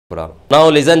problem. Now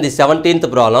listen the 17th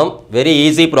problem, very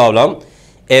easy problem.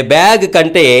 A bag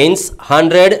contains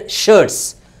 100 shirts,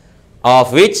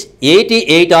 of which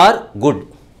 88 are good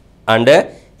and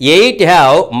 8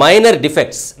 have minor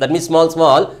defects, that means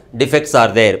small defects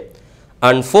are there,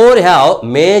 and 4 have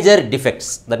major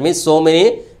defects, that means so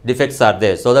many defects are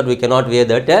there, so that we cannot wear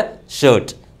that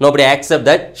shirt. Nobody accept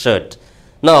that shirt.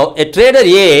 Now a trader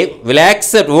A will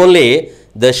accept only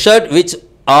the shirt which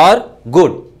are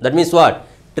good. That means what?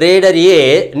 Trader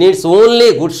A needs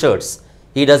only good shirts.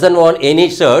 He doesn't want any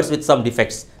shirts with some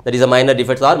defects, that is a minor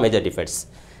defects or major defects.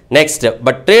 Next,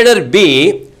 but trader B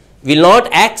will not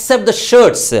accept the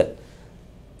shirts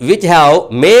which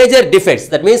have major defects.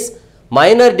 That means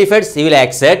minor defects he will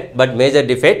accept, but major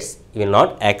defects he will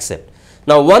not accept.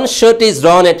 Now one shirt is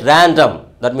drawn at random.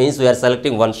 That means we are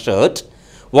selecting one shirt.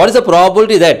 What is the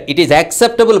probability that it is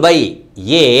acceptable by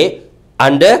A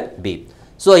and B?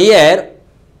 So here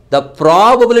the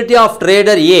probability of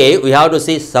trader A we have to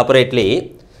see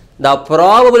separately. The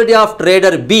probability of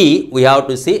trader B we have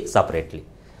to see separately.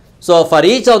 So for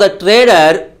each of the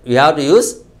trader we have to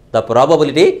use the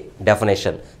probability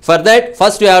definition. For that,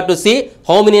 first we have to see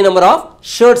how many number of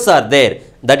shirts are there.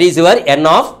 That is your N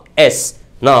of S.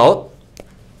 Now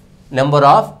number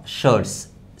of shirts,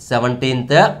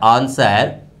 17th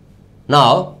answer.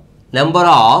 Now number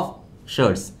of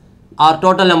shirts or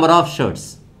total number of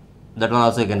shirts, that one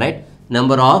also you can write.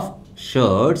 Number of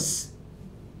shirts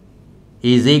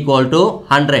is equal to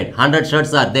 100. 100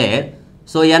 shirts are there.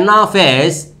 So N of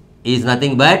S is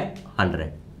nothing but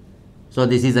 100. So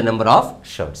this is the number of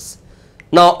shirts.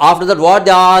 Now after that, what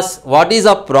they ask, what is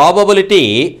the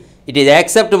probability it is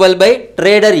acceptable by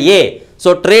trader A?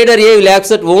 So trader A will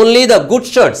accept only the good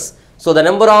shirts. So the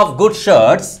number of good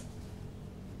shirts,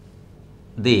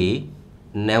 the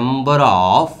number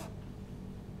of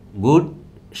good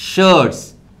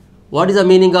shirts. What is the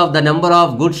meaning of the number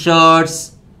of good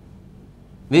shirts?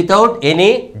 Without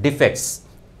any defects.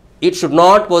 It should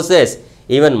not possess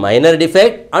even minor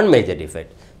defect and major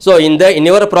defect. So in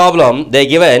your problem they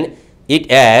given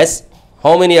it as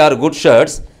how many are good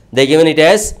shirts? They given it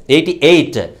as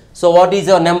 88. So what is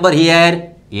your number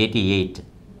here? 88.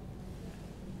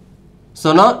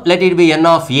 So now let it be N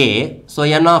of A. So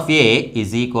N of A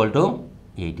is equal to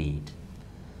 88.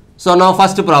 So now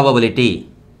first probability.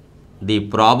 The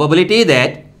probability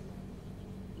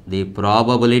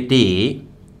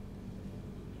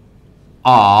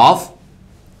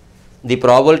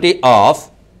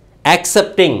of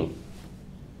accepting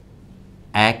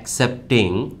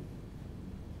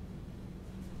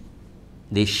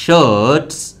the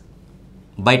shirts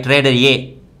by trader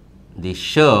A. The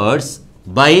shirts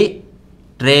by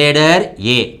trader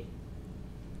A.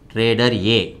 Trader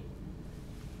A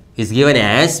is given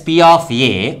as P of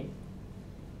A,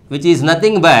 which is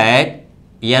nothing but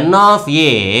N of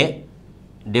A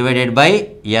divided by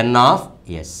N of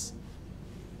S.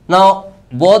 Now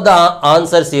both the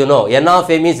answers you know. N of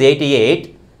A is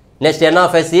 88. Next N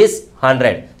of S is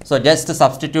 100. So just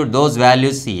substitute those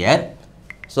values here.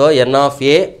 So N of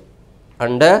A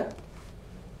and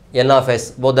N of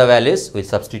S, both the values we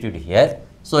substitute here.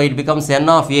 So it becomes N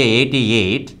of A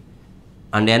 88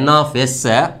 and N of S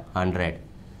 100.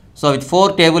 So with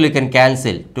 4 table you can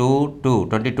cancel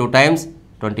 22 times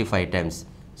 25 times.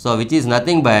 So which is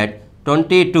nothing but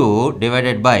 22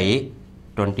 divided by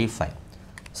 25.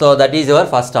 So that is your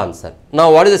first answer.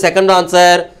 Now what is the second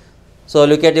answer? So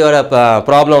look at your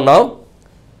problem now.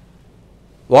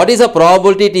 What is the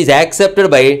probability it is accepted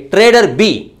by trader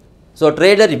B? So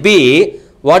trader B,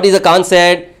 what is the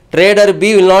concept? Trader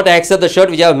B will not accept the shirt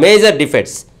which have major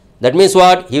defects. That means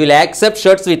what? He will accept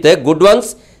shirts with good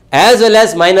ones as well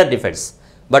as minor defects.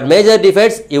 But major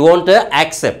defects he won't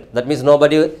accept. That means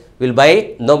nobody will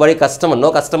buy, no customer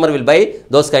will buy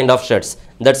those kind of shirts.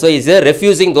 That's why he is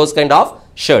refusing those kind of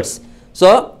shirts.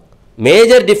 So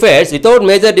major defects, without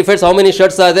major defects, how many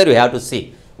shirts are there? We have to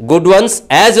see. Good ones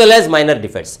as well as minor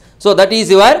defects. So that is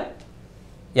your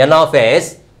N of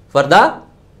S for the,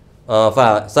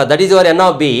 so that is your N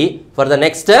of B for the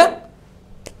next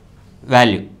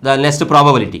value, the next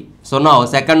probability. So now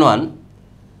second one,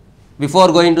 before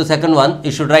going to second one, you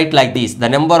should write like this, the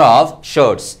number of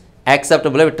shirts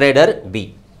acceptable with trader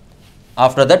B.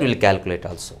 After that we will calculate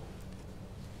also.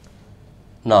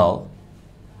 Now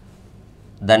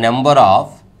the number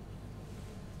of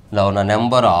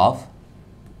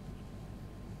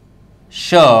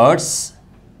shirts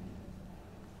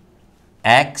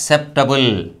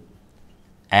acceptable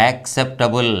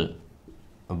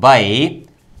by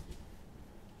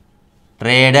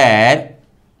trader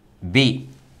B.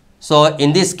 So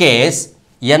in this case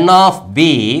N of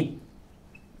B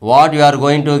what you are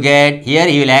going to get here,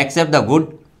 you will accept the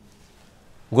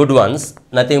good ones,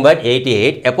 nothing but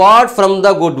 88. Apart from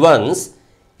the good ones,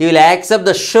 you will accept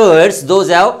the shirts, those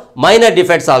have minor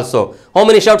defects also. How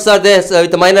many shirts are there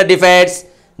with minor defects?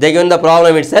 They given the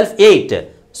problem itself 8.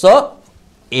 So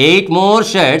 8 more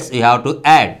shirts you have to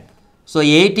add. So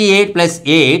 88 plus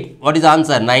 8, what is the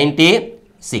answer?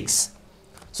 96.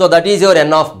 So that is your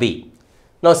N of B.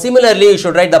 Now similarly, you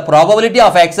should write the probability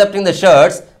of accepting the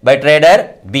shirts by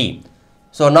trader B.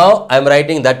 So now I am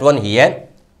writing that one here.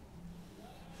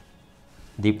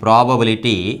 The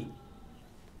probability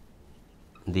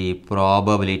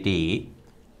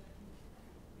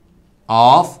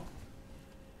of,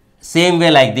 same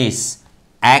way like this,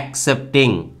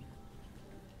 accepting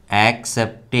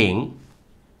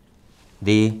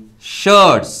the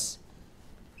shirts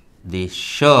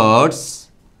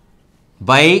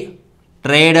by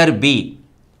trader B.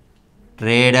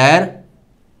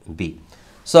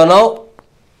 So now,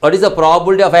 what is the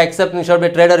probability of accepting shirt by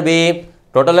trader B?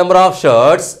 Total number of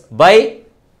shirts by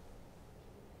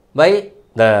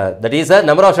that is the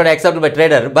number of shirts accepted by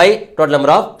trader by total number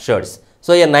of shirts.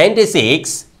 So here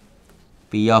 96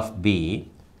 P of B,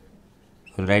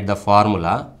 we'll write the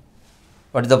formula.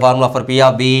 What is the formula for P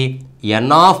of B?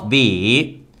 N of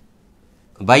B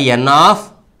by N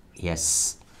of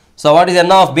S. So what is N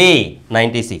of B?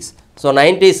 96. So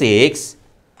 96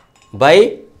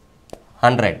 by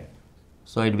 100.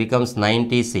 So it becomes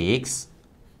 96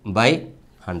 by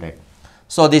 100.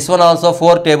 So this one also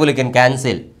 4 table you can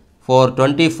cancel. 4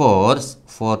 24s,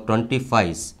 4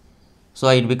 25s. So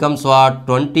it becomes what?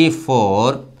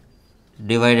 24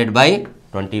 divided by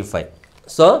 25.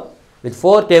 So with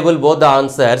 4 table both the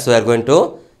answers we are going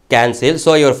to cancel.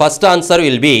 So your first answer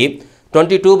will be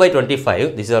 22 by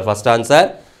 25. This is your first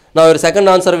answer. Now your second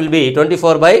answer will be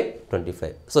 24 by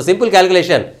 25. So simple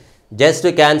calculation, just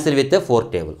to cancel with the 4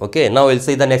 table. Okay. Now we will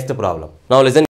see the next problem. Now listen.